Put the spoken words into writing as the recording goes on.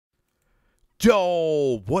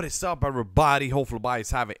Yo, what is up, everybody? Hopefully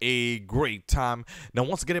everybody's having a great time. Now,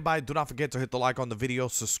 once again, everybody, do not forget to hit the like on the video,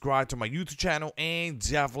 subscribe to my YouTube channel, and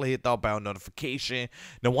definitely hit the bell notification.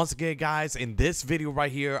 Now, once again, guys, in this video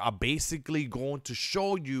right here, I'm basically going to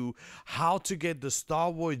show you how to get the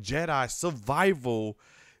Star Wars Jedi Survivor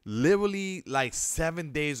literally like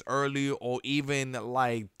 7 days early, or even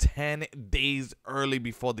like 10 days early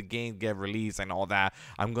before the game get released and all that.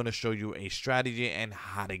 I'm gonna show you a strategy and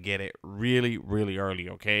how to get it really early.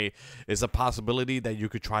 Okay, it's a possibility that you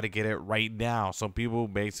could try to get it right now. Some people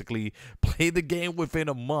basically play the game within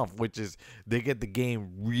a month, which is they get the game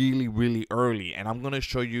really early, and I'm gonna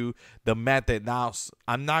show you the method. Now,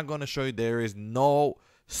 I'm not gonna show you, there is no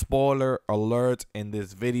spoiler alert in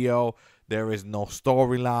this video. There is no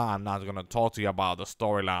storyline. I'm not going to talk to you about the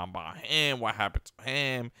storyline about him, what happened to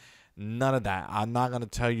him. None of that. I'm not going to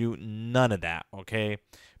tell you none of that, okay?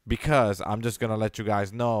 Because I'm just going to let you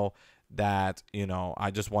guys know that, you know, I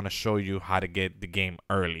just want to show you how to get the game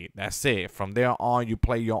early. That's it. From there on, you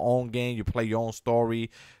play your own game. You play your own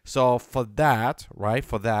story. So for that, right,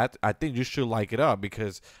 I think you should like it up,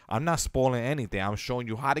 because I'm not spoiling anything. I'm showing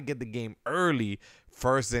you how to get the game early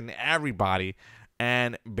first than everybody.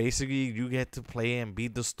 And basically, you get to play and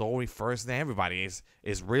beat the story first than everybody.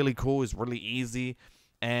 It's really cool. It's really easy.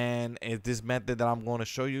 And this method that I'm going to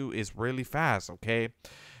show you is really fast, okay?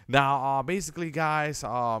 Now, basically, guys,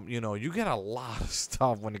 you know, you get a lot of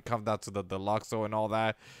stuff when it comes down to the Deluxo and all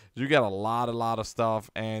that. You get a lot of stuff.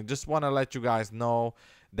 And just want to let you guys know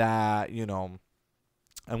that, you know,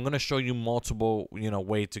 I'm going to show you multiple, you know,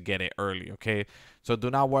 way to get it early, okay? So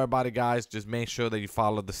do not worry about it, guys. Just make sure that you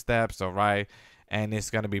follow the steps, all right? And it's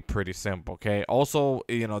going to be pretty simple, okay? Also,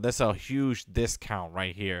 you know, there's a huge discount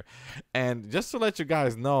right here. And just to let you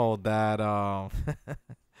guys know that I'm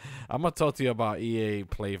going to talk to you about EA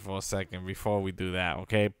Play for a second before we do that,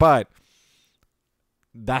 okay? But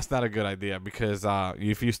that's not a good idea, because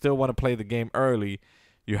if you still want to play the game early,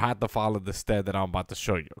 you have to follow the step that I'm about to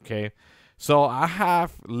show you, okay? So I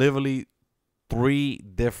have literally 3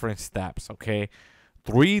 different steps, okay?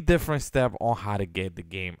 3 different steps on how to get the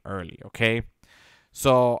game early, okay?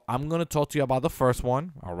 So I'm going to talk to you about the first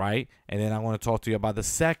one, all right? And then I'm going to talk to you about the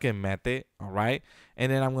second method, all right? And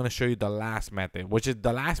then I'm going to show you the last method, which is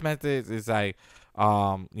the last method is like,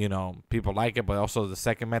 you know, people like it, but also the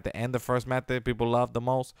second method and the first method people love the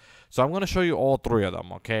most. So I'm going to show you all 3 of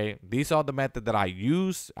them, okay? These are the method that I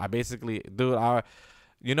use. I basically,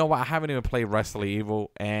 you know what? I haven't even played Resident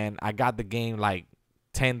Evil, and I got the game like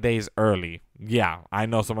 10 days early. Yeah, I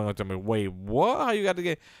know someone going to tell me, wait, what? How you got the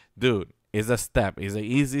game? Dude. Is a step. It's an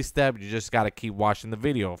easy step. You just got to keep watching the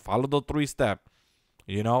video. Follow the 3 steps.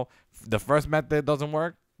 You know, the first method doesn't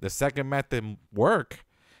work. The second method work.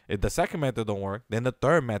 If the second method don't work, then the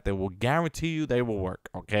third method will guarantee you they will work.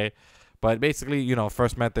 Okay. But basically, you know,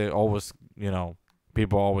 first method always, you know,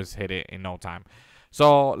 people always hit it in no time.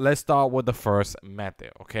 So let's start with the first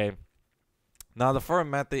method. Okay. Now, the first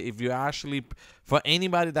method, if you actually, for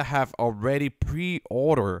anybody that have already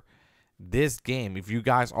pre-ordered this game, if you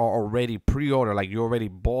guys are already pre-order, like you already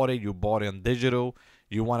bought it, you bought it on digital,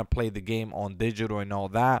 you want to play the game on digital and all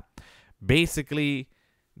that, basically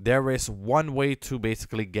there is one way to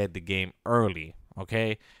basically get the game early,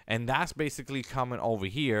 okay? And that's basically coming over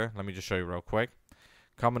here. Let me just show you real quick.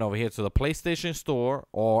 Coming over here to the PlayStation Store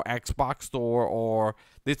or Xbox Store or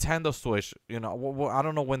Nintendo Switch. You know, I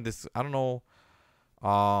don't know when this, I don't know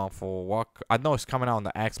for what, I know it's coming out on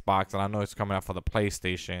the Xbox, and I know it's coming out for the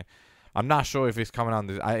PlayStation. I'm not sure if it's coming on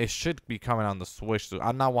the, it should be coming on the Switch too.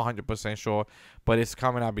 I'm not 100% sure, but it's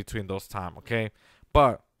coming out between those time, okay?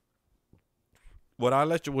 But what I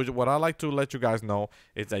like to let you guys know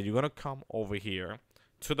is that you're gonna come over here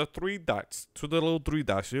to the 3 dots, to the little 3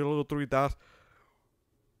 dots, your little 3 dots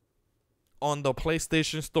on the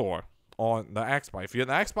PlayStation Store, on the Xbox. If you're on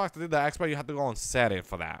the Xbox, you have to go on setting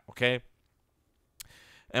for that, okay?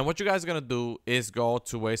 And what you guys are going to do is go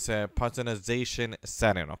to where it says personalization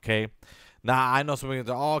setting, okay? Now, I know some people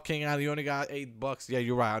say, oh, King Adam, you only got $8. Yeah,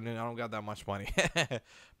 you're right. I don't got that much money.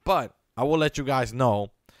 But I will let you guys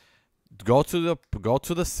know. Go to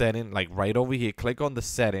the setting, like right over here. Click on the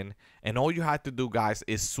setting. And all you have to do, guys,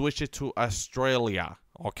 is switch it to Australia,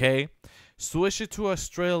 okay? Switch it to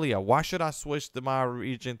Australia. Why should I switch my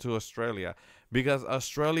region to Australia? Because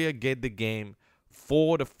Australia get the game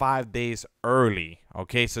 4 to 5 days early,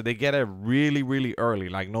 okay? So they get it really early,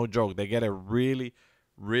 like no joke. They get it really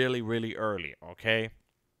early, okay?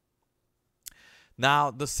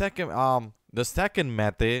 Now the second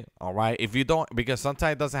method, all right, if you don't, because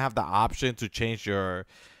sometimes it doesn't have the option to change your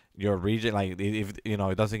region, like if you know,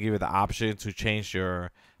 it doesn't give you the option to change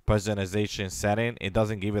your personalization setting. It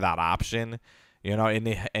doesn't give you that option, you know, and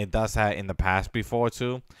it does have in the past before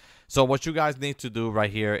too. So what you guys need to do right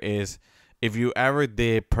here is, if you ever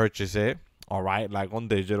did purchase it, all right, like on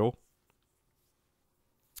digital,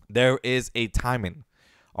 there is a timing.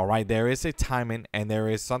 All right, there is a timing, and there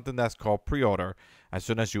is something that's called pre-order as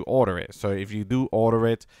soon as you order it. So if you do order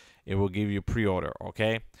it, it will give you pre-order.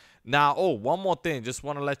 Okay. Now, oh, one more thing. Just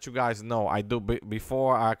want to let you guys know, I do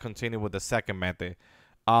before I continue with the second method.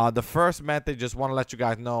 The first method, just want to let you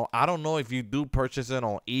guys know, I don't know if you do purchase it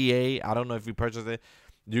on EA. I don't know if you purchase it.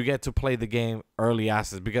 You get to play the game early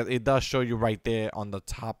access, because it does show you right there on the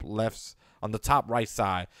top left, on the top right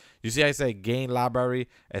side. You see I say game library,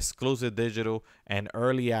 exclusive digital, and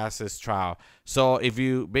early access trial. So if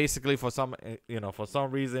you basically, for some, you know, for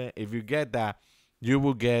some reason, if you get that, you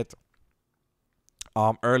will get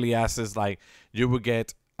early access. Like you will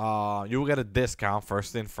get a discount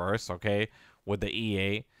first thing first, okay, with the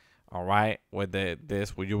EA. All right, with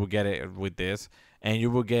this, where you will get it with this, and you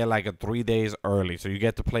will get like a 3 days early. So you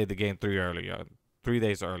get to play the game 3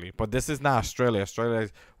 days early. But this is not Australia. Australia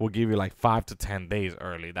will give you like 5 to 10 days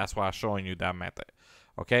early. That's why I'm showing you that method.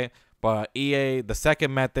 Okay. But EA, the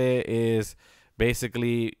second method is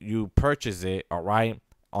basically you purchase it, all right,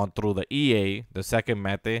 on through the EA, the second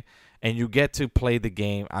method, and you get to play the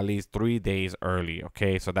game at least 3 days early.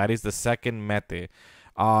 Okay. So that is the second method.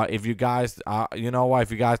 If you guys, you know what,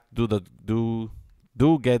 if you guys do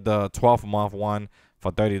get the 12-month one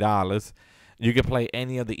for $30, you can play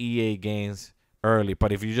any of the EA games early.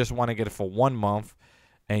 But if you just want to get it for 1 month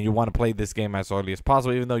and you want to play this game as early as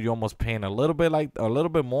possible, even though you're almost paying a little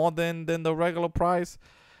bit more than the regular price,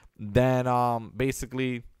 then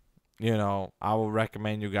basically, you know, I will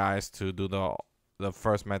recommend you guys to do the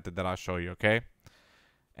first method that I'll show you. Okay.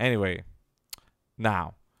 Anyway,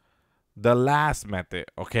 now the last method,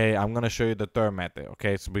 okay, I'm gonna show you the third method.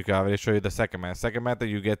 Okay, so because I already show you the second method. Second method,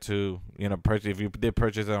 you get to, you know, purchase. If you did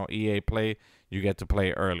purchase it on EA Play, you get to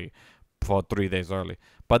play early for 3 days early.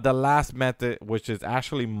 But the last method, which is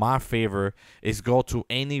actually my favorite, is go to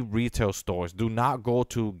any retail stores. Do not go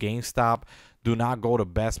to GameStop. Do not go to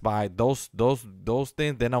Best Buy. Those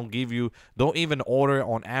things, they don't give you. Don't even order it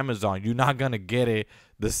on Amazon. You're not gonna get it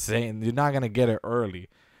the same. You're not gonna get it early.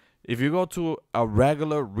 If you go to a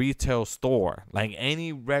regular retail store, like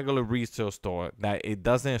any regular retail store that it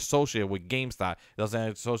doesn't associate with GameStop, doesn't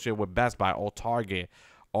associate with Best Buy or Target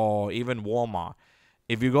or even Walmart.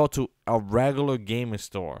 If you go to a regular gaming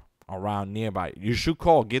store around nearby, you should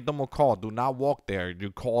call. Give them a call. Do not walk there.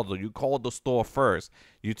 You call the store first.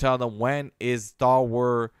 You tell them, when is Star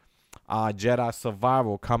Wars Jedi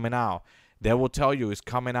Survivor coming out. They will tell you it's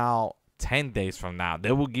coming out 10 days from now.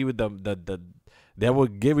 They will give you they will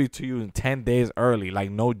give it to you in 10 days early,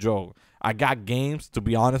 like no joke. I got games, to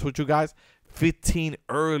be honest with you guys, 15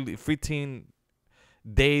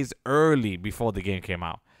 days early before the game came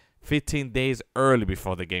out. 15 days early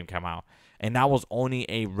before the game came out. And that was only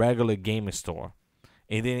a regular gaming store.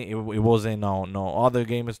 It wasn't no other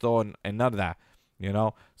gaming store and none of that. You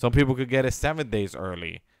know, some people could get it 7 days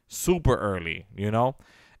early, super early, you know.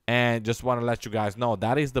 And just want to let you guys know,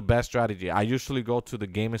 that is the best strategy. I usually go to the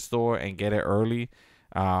gaming store and get it early,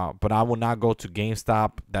 but I will not go to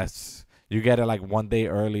GameStop. You get it like 1 day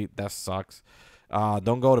early. That sucks.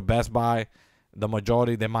 Don't go to Best Buy. The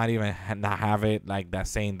majority, they might even not have it like that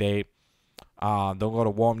same day. Don't go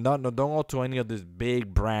to Walmart. No, don't go to any of these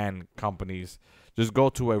big brand companies. Just go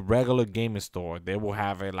to a regular gaming store. They will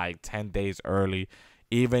have it like 10 days early,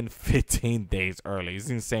 even 15 days early. It's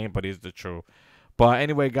insane, but it's the truth. But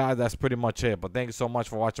anyway, guys, that's pretty much it. But thank you so much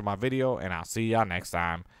for watching my video, and I'll see y'all next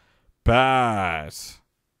time. Peace.